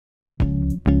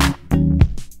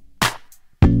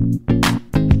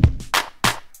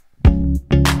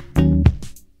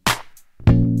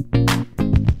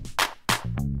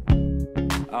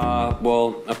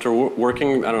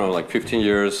working, I don't know, like 15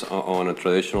 years on a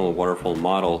traditional waterfall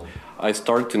model, I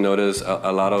started to notice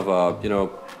a lot of, you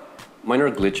know, minor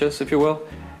glitches, if you will.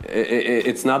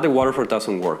 It's not that Waterfall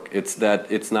doesn't work, it's that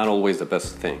it's not always the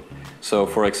best thing. So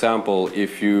for example,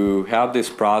 if you have this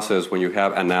process when you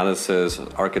have analysis,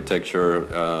 architecture,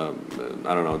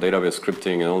 I don't know, database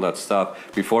scripting and all that stuff,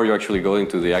 before you actually go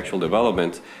into the actual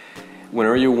development,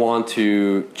 whenever you want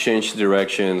to change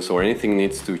directions or anything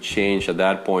needs to change at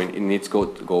that point, it needs to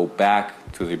go back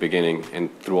to the beginning and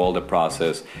through all the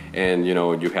process. And you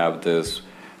know, you have this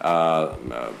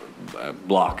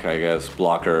blocker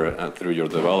through your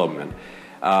development.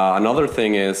 Another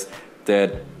thing is that,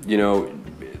 you know,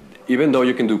 even though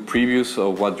you can do previews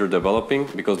of what you're developing,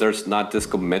 because there's not this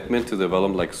commitment to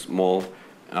develop like small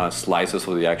slices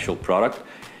of the actual product,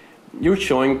 you're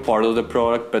showing part of the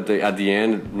product, but at the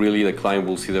end, really the client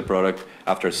will see the product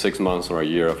after 6 months or a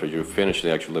year after you finish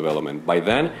the actual development. By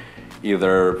then,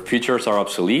 either features are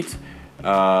obsolete,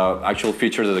 actual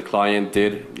features that the client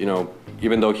did, you know,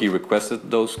 even though he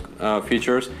requested those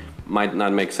features, might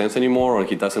not make sense anymore, or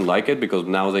he doesn't like it because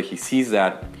now that he sees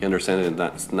that, he understands that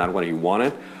that's not what he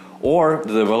wanted. Or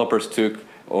the developers took,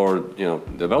 or you know,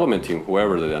 development team,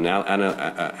 whoever, the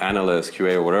analyst,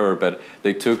 QA, or whatever, but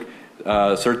they took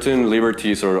certain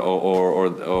liberties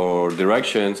or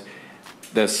directions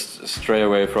that stray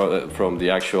away from the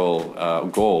actual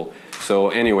goal. So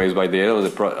anyways, by the end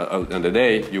of the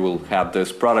day, you will have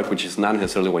this product which is not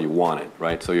necessarily what you wanted,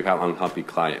 right? So you have unhappy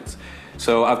clients.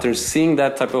 So after seeing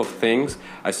that type of things,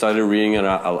 I started reading a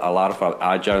lot of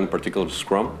Agile, in particular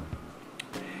Scrum.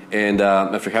 And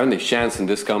after having the chance in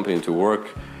this company to work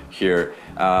here,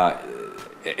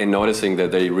 and noticing that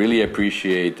they really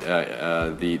appreciate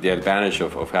the advantage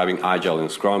of having Agile and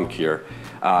Scrum here,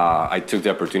 I took the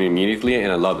opportunity immediately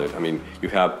and I loved it. I mean, you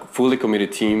have fully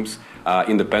committed teams,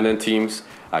 independent teams,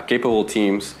 capable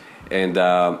teams, and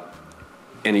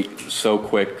so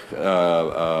quick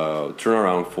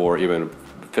turnaround for even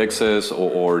fixes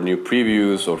or new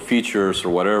previews or features or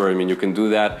whatever. I mean, you can do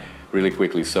that really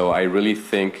quickly. So I really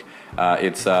think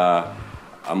it's a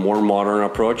more modern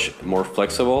approach, more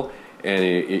flexible, and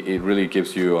it really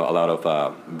gives you a lot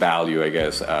of value, I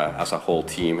guess, as a whole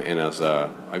team and as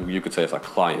you could say as a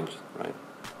client, right?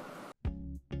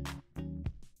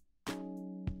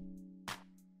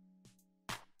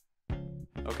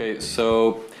 Okay,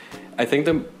 so I think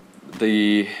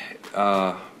the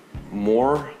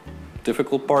more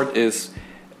difficult part is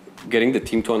getting the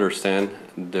team to understand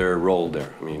their role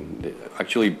there. I mean,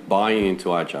 actually buying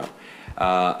into Agile.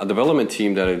 A development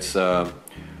team that it's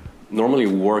normally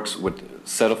works with a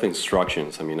set of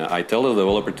instructions. I mean, I tell the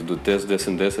developer to do this, this,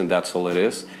 and this, and that's all it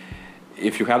is.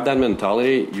 If you have that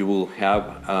mentality, you will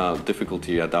have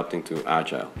difficulty adapting to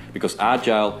Agile. Because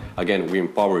Agile, again, we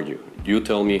empower you. You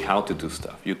tell me how to do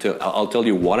stuff. I'll tell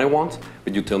you what I want,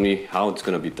 but you tell me how it's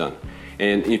going to be done.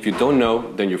 And if you don't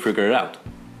know, then you figure it out.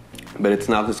 But it's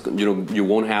not this, you know, you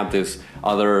won't have this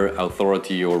other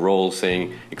authority or role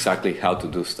saying exactly how to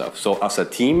do stuff. So as a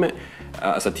team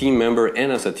member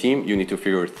and as a team, you need to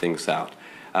figure things out.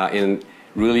 And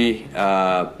really,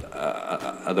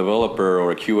 a developer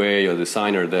or a QA or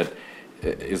designer that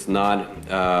is not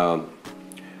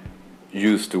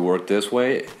used to work this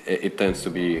way, it tends to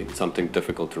be something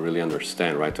difficult to really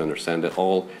understand, right? To understand that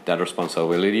all that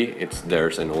responsibility, it's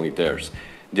theirs and only theirs.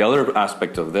 The other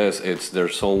aspect of this,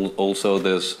 there's also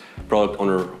this product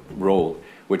owner role,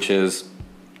 which is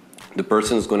the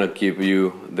person is going to give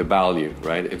you the value,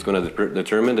 right? It's going to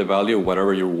determine the value of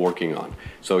whatever you're working on.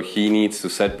 So he needs to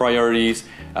set priorities,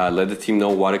 let the team know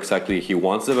what exactly he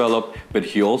wants developed, but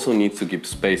he also needs to give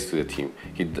space to the team.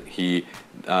 He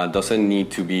doesn't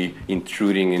need to be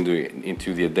intruding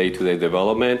into the day-to-day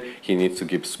development. He needs to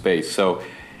give space. So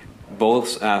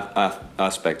both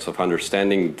aspects of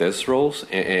understanding these roles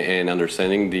and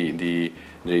understanding the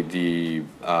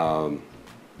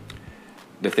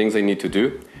things they need to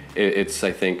do,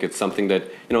 I think it's something that,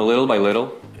 you know, little by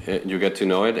little you get to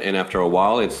know it, and after a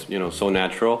while it's, you know, so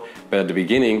natural, but at the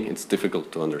beginning it's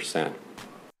difficult to understand.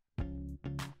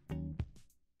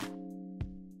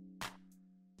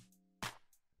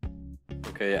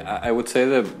 Okay, I would say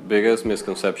the biggest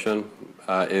misconception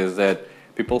is that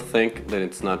people think that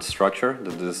it's not structure,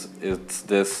 that it's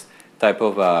this type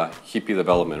of hippie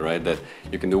development, right? That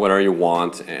you can do whatever you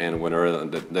want and whenever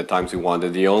the times you want.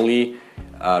 That the only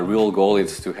real goal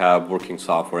is to have working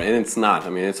software, and it's not. I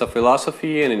mean, it's a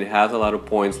philosophy and it has a lot of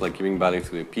points like giving value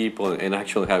to the people and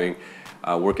actually having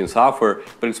working software,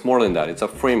 but it's more than that. It's a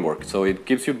framework, so it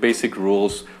gives you basic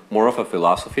rules, more of a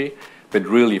philosophy. But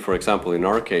really, for example, in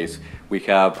our case, we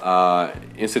have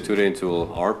instituted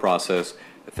into our process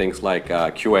things like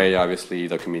QA, obviously,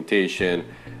 documentation,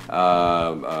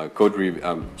 code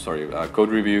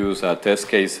reviews, test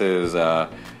cases,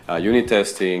 unit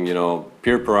testing,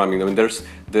 peer programming. I mean,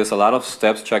 there's a lot of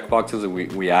steps, checkboxes that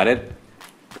we added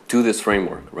to this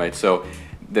framework, right? So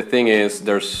the thing is,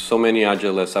 there's so many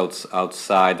Agilists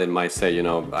outside that might say,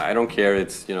 I don't care,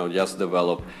 it's, just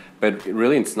develop. But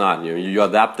really, it's not. You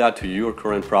adapt that to your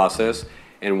current process,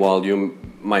 and while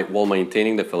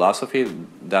maintaining the philosophy,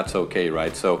 that's okay,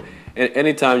 right? So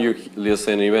anytime you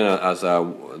listen, even as a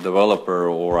developer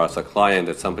or as a client,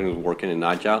 that something is working in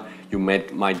Agile, you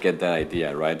might get that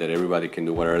idea, right? That everybody can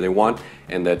do whatever they want,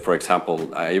 and that, for example,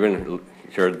 I even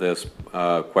heard this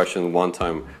question one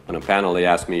time on a panel. They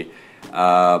asked me,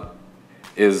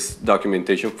 is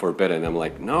documentation forbidden? I'm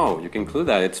like, no, you can include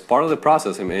that. It's part of the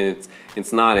process. I mean,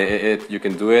 it's not. You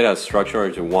can do it as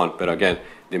structured as you want. But again,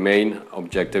 the main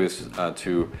objective is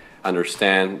to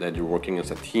understand that you're working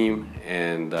as a team,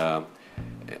 and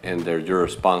that you're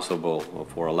responsible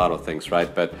for a lot of things,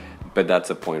 right? But that's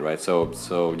the point, right?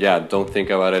 So yeah, don't think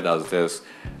about it as this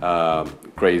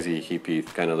crazy hippie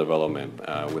kind of development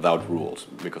without rules,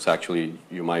 because actually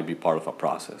you might be part of a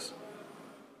process.